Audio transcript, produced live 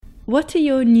What are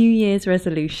your New Year's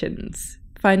resolutions?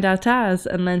 Find out ours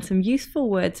and learn some useful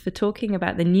words for talking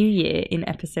about the new year in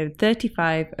episode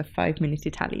 35 of 5 Minute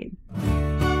Italian.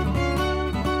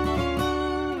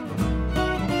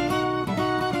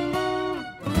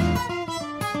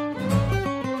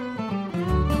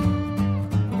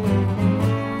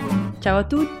 Ciao a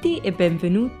tutti e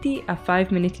benvenuti a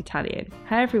 5 Minute Italian.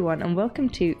 Hi everyone and welcome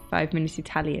to 5 Minute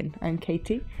Italian. I'm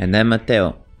Katie. And I'm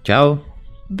Matteo. Ciao.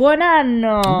 Buon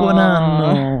anno! Buon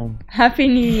anno! Happy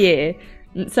New Year!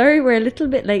 Sorry we're a little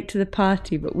bit late to the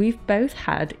party, but we've both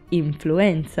had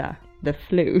influenza, the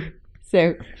flu.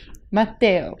 So,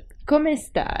 Matteo, come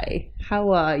stai?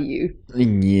 How are you?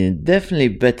 Yeah, definitely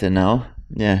better now.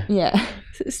 Yeah. Yeah.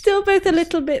 Still both a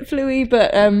little bit flu-y,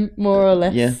 but more or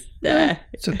less. Yeah. There.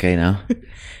 It's okay now.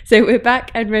 So we're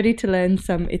back and ready to learn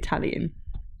some Italian.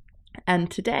 And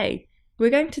today we're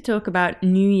going to talk about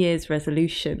New Year's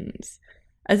resolutions.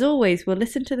 As always, we'll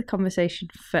listen to the conversation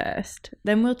first,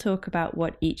 then we'll talk about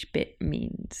what each bit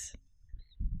means.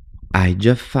 Hai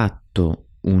già fatto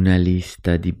una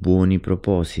lista di buoni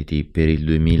propositi per il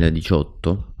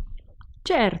 2018?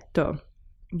 Certo,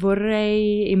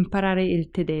 vorrei imparare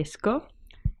il tedesco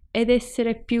ed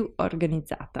essere più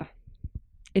organizzata.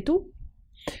 E tu?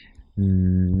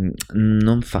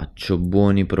 Non faccio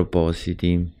buoni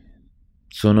propositi.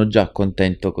 Sono già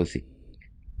contento così.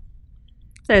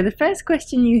 So the first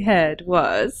question you heard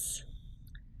was...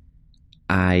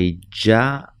 Hai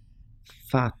già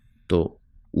fatto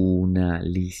una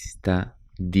lista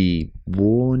di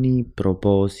buoni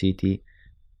propositi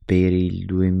per il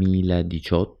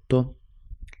 2018?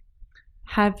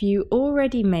 Have you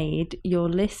already made your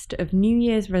list of New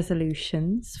Year's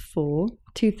resolutions for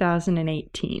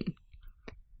 2018?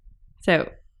 So,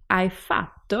 hai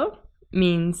fatto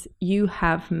means you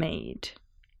have made.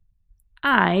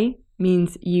 Hai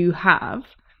means you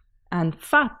have, and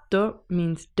fatto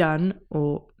means done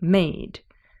or made.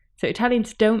 So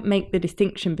Italians don't make the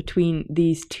distinction between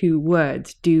these two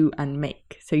words, do and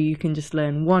make. So you can just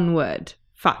learn one word,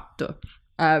 fatto.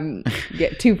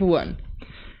 Get 2 for 1.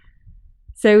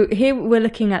 So here we're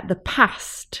looking at the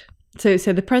past. So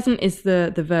the present is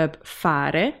the verb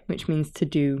fare, which means to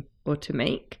do or to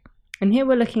make. And here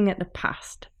we're looking at the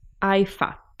past. Hai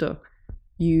fatto.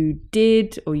 You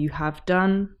did or you have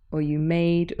done or you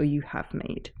made or you have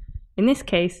made. In this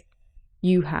case,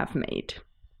 you have made.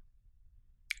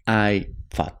 Hai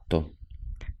fatto.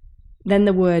 Then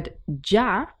the word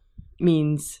già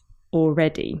means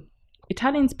already.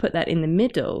 Italians put that in the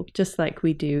middle, just like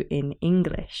we do in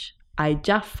English. Hai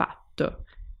già fatto.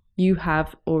 You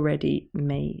have already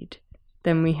made.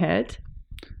 Then we heard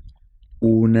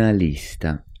Una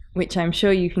lista. which I'm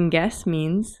sure you can guess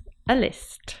means a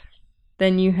list.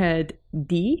 Then you heard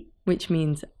di, which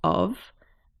means of,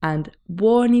 and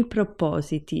buoni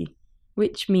propositi,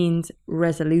 which means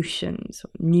resolutions,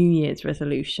 New Year's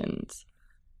resolutions.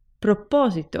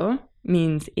 Proposito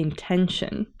means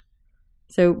intention.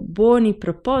 So buoni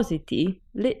propositi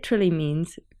literally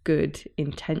means good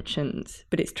intentions,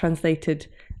 but it's translated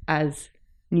as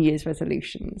New Year's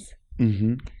resolutions.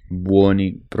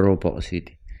 Buoni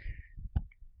propositi.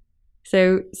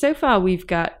 So far we've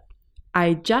got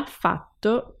hai già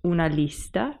fatto una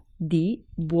lista di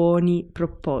buoni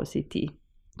propositi.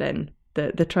 Then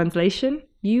the translation,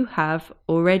 you have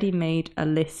already made a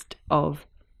list of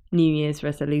New Year's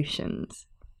resolutions.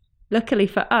 Luckily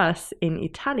for us, in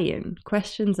Italian,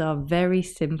 questions are very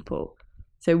simple.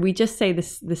 So we just say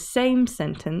the same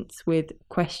sentence with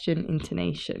question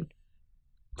intonation.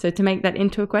 So to make that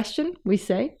into a question, we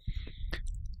say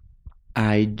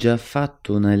Hai già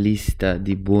fatto una lista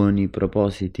di buoni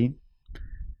propositi?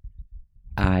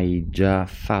 Hai già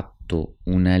fatto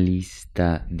una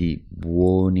lista di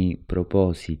buoni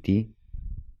propositi?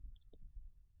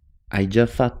 Hai già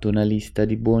fatto una lista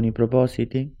di buoni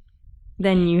propositi?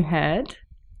 Then you heard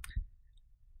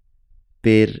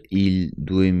Per il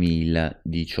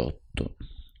 2018.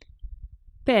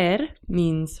 Per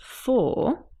means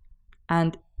for,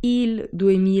 and il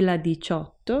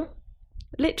 2018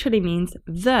 literally means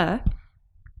the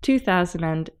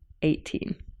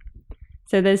 2018.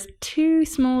 So there's 2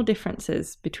 small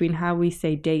differences between how we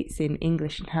say dates in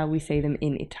English and how we say them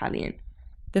in Italian.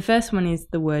 The first one is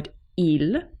the word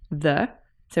il, the.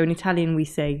 So in Italian we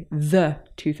say the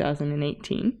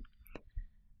 2018.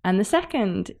 And the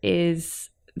second is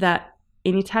that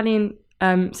in Italian,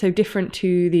 so different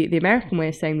to the American way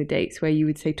of saying the dates where you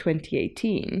would say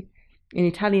 2018, in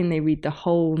Italian they read the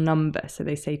whole number, so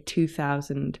they say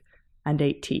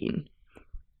 2018.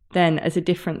 Then as a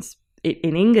difference,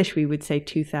 in English we would say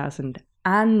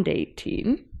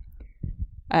 2018,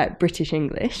 British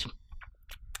English.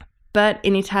 but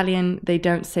in Italian they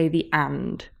don't say the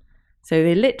and. So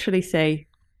they literally say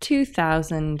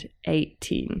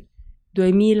 2018.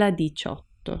 2018.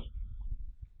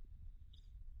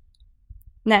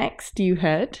 Next, you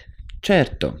heard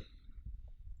Certo.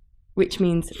 which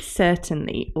means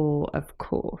certainly or of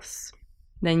course.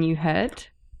 Then you heard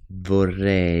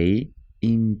Vorrei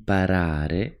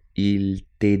imparare il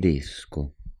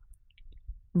tedesco.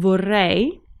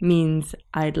 vorrei means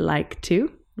I'd like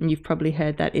to, and you've probably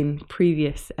heard that in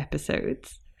previous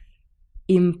episodes.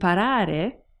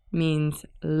 Imparare means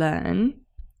learn,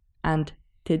 and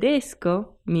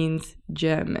tedesco means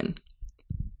German.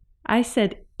 I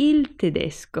said il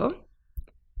tedesco,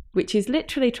 which is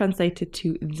literally translated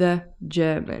to the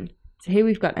German. So here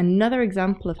we've got another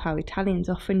example of how Italians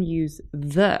often use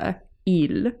the,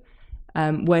 il,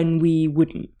 when we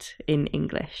wouldn't in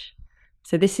English.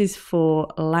 So this is for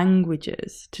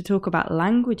languages. To talk about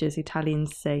languages,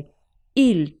 Italians say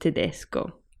il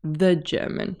tedesco, the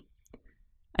German.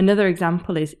 Another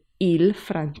example is il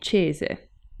francese,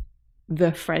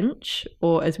 the French,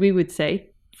 or as we would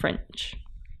say, French.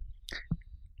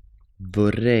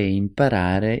 Vorrei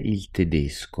imparare il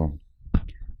tedesco.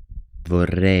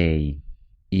 Vorrei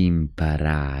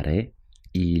imparare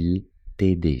il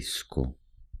tedesco.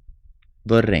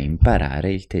 Vorrei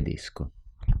imparare il tedesco.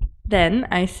 Then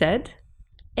I said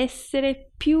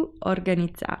essere più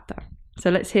organizzata. So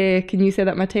let's hear, can you say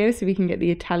that, Matteo, so we can get the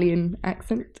Italian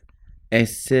accent?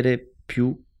 Essere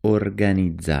più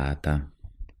organizzata.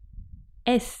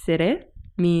 Essere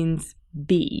means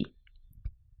be.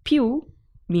 Più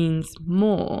means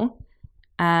more.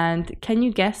 And can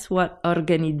you guess what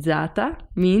organizzata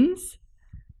means?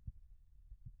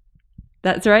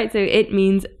 That's right, so it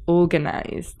means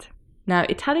organized. Now,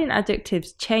 Italian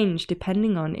adjectives change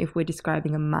depending on if we're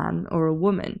describing a man or a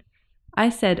woman. I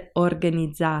said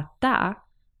organizzata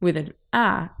with an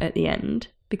a at the end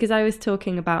because I was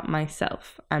talking about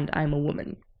myself and I'm a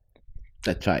woman.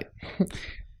 That's right.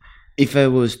 If I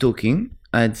was talking,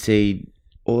 I'd say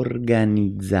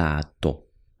organizzato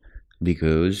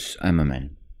because I'm a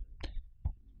man.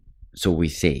 So we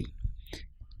say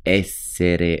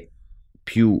essere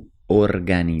più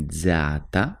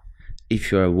organizzata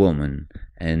if you're a woman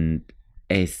and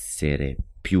essere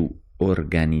più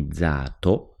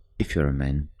organizzato if you're a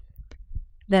man.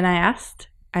 Then I asked,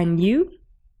 and you?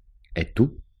 E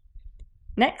tu?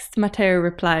 Next, Matteo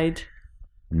replied,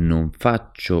 Non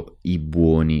faccio I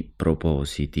buoni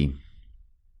propositi.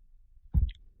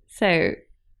 So,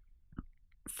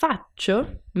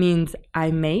 faccio means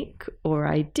I make or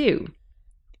I do.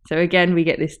 So again, we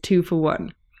get this 2 for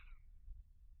 1.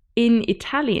 In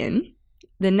Italian,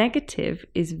 the negative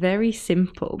is very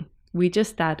simple. We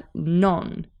just add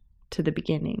non to the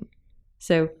beginning.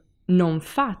 So, non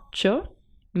faccio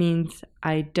means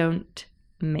I don't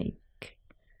make.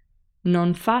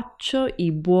 Non faccio I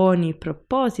buoni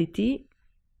propositi.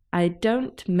 I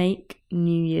don't make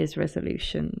New Year's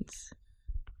resolutions.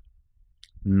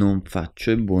 Non faccio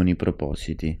I buoni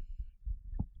propositi.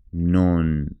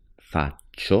 Non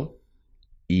faccio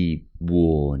I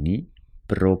buoni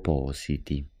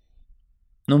propositi.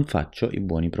 Non faccio I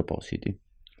buoni propositi.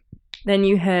 Then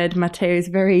you heard Matteo's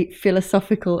very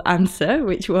philosophical answer,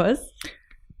 which was?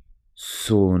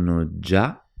 Sono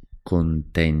già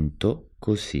contento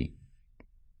così.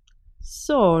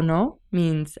 Sono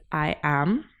means I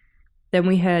am. Then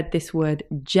we heard this word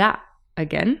già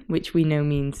again, which we know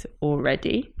means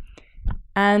already.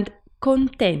 And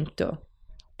contento.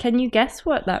 Can you guess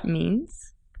what that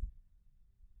means?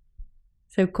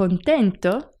 So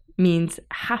contento means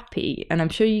happy, and I'm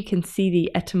sure you can see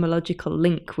the etymological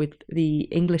link with the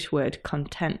English word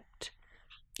content.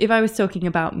 If I was talking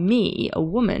about me, a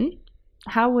woman,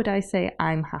 how would I say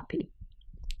I'm happy?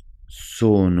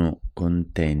 Sono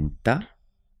contenta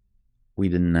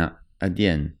with an a at the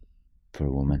end for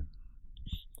a woman.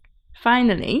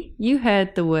 Finally, you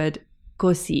heard the word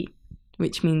così,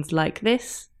 which means like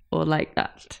this or like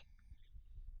that.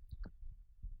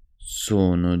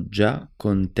 Sono già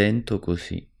contento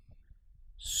così.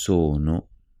 Sono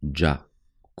già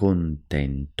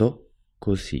contento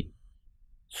così.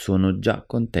 Sono già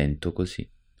contento così.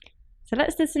 So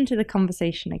let's listen to the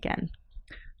conversation again.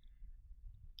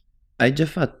 Hai già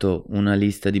fatto una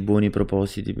lista di buoni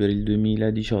propositi per il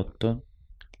 2018?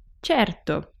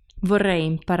 Certo, vorrei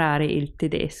imparare il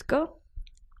tedesco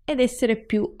ed essere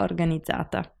più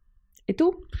organizzata. E tu?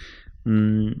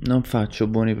 Non faccio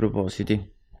buoni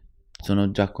propositi. Sono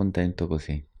già contento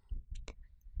così.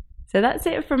 So that's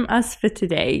it from us for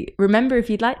today. Remember, if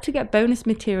you'd like to get bonus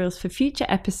materials for future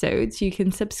episodes, you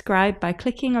can subscribe by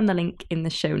clicking on the link in the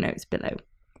show notes below.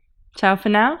 Ciao for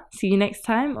now, see you next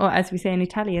time, or as we say in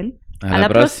Italian, Alla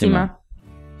prossima.